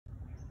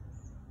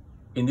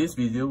In this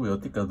video, we'll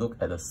take a look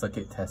at a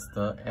circuit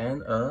tester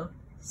and a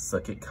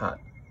circuit card.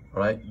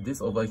 Alright,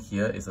 this over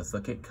here is a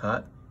circuit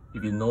card.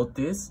 If you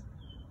notice,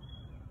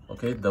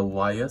 okay, the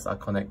wires are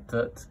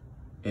connected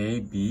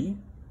AB,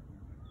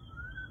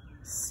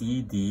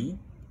 CD,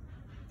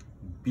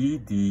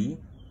 BD,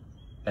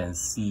 and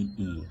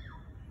CE.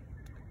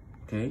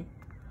 Okay,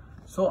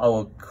 so I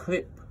will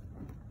clip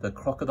the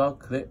crocodile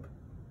clip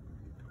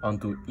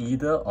onto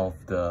either of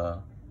the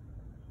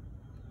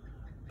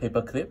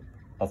paper clip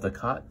of the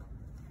card,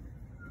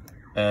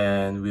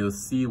 and we'll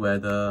see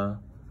whether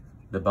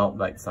the bulb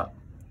lights up.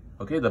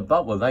 Okay, the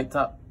bulb will light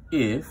up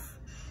if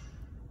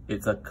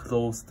it's a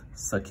closed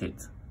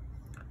circuit.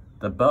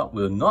 The bulb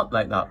will not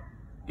light up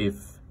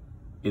if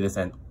it is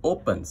an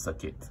open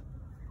circuit.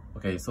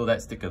 Okay, so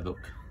let's take a look.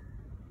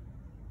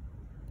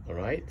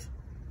 Alright,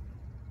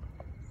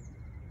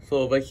 so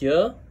over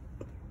here,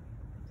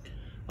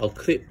 I'll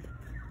clip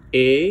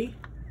A.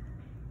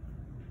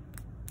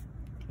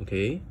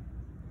 Okay,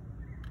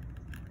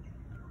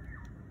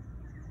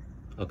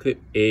 I'll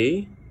clip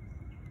A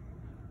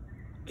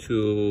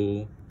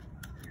to,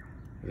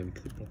 let me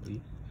clip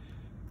properly,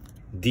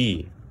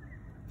 D.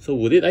 So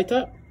would it light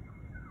up?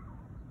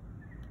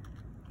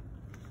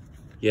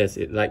 Yes,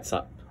 it lights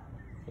up.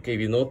 Okay, if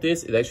you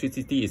notice,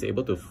 electricity is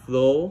able to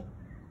flow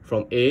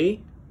from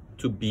A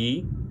to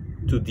B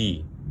to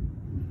D.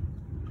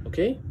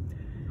 Okay,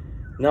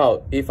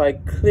 now if I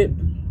clip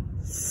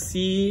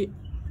C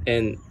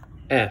and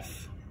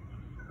F,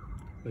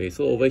 okay,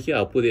 so over here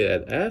I'll put it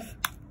at F,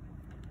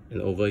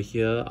 and over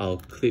here I'll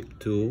clip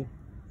to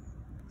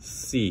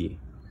C.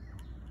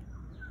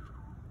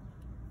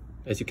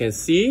 As you can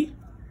see,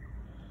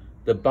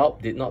 the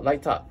bulb did not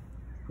light up.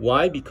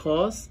 Why?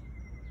 Because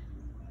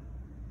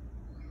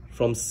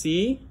from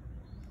C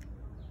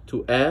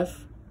to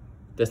F,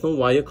 there's no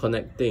wire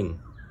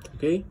connecting.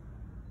 Okay,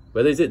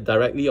 whether is it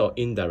directly or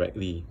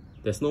indirectly,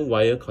 there's no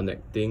wire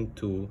connecting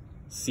to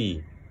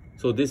C.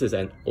 So this is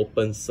an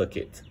open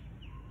circuit.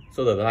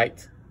 So the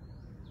light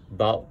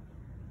bulb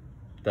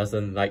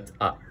doesn't light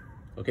up.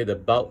 Okay, the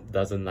bulb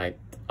doesn't light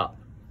up.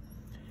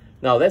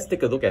 Now let's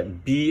take a look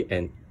at B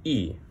and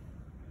E.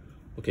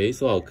 Okay,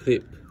 so I'll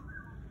clip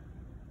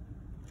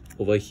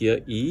over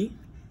here E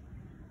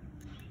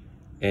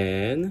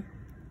and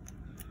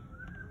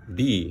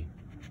B.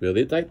 Will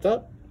it light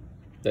up?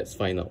 Let's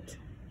find out.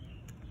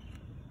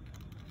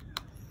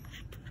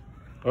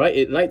 Alright,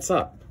 it lights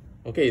up.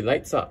 Okay, it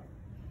lights up.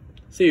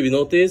 So if you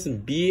notice,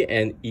 B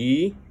and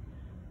E,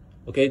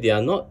 okay, they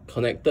are not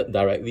connected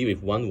directly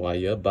with one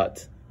wire,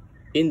 but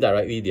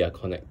indirectly they are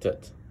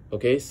connected.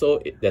 Okay,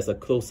 so there's a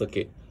closed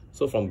circuit.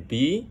 So from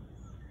B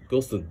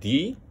goes to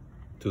D,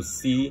 to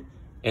C,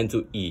 and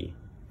to E.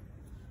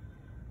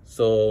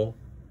 So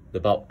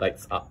the bulb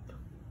lights up.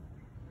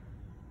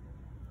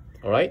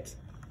 Alright?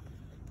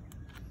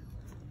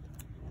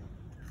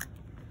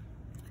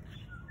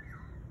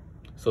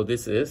 So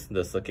this is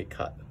the circuit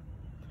card.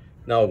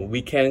 Now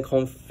we can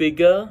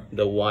configure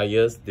the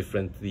wires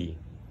differently.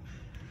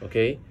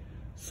 Okay,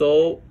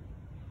 so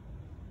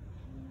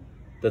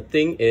the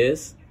thing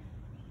is,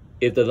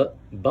 if the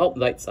bulb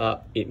lights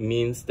up, it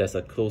means there's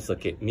a closed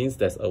circuit, means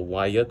there's a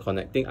wire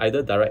connecting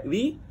either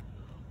directly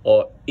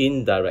or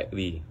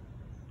indirectly.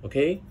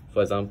 Okay,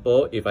 for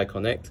example, if I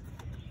connect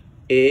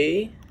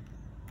A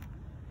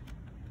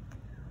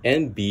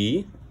and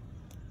B,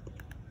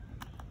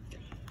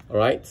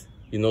 alright,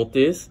 you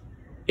notice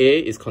A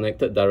is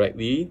connected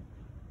directly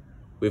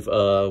with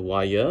a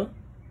wire,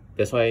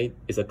 that's why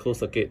it's a closed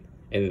circuit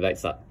and it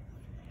lights up.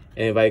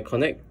 And if I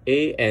connect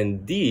A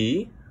and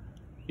D,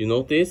 you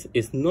notice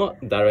it's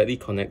not directly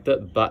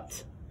connected,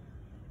 but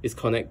it's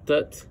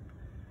connected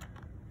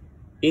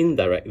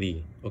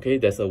indirectly. Okay,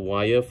 there's a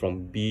wire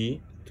from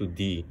B to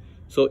D.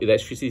 So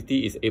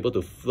electricity is able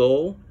to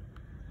flow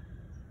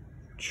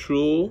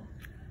through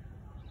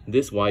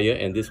this wire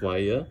and this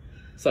wire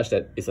such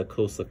that it's a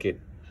closed circuit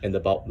and the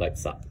bulb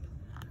lights up.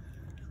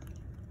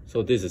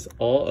 So this is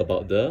all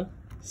about the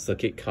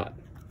circuit card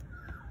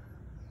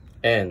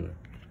and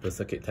the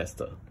circuit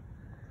tester.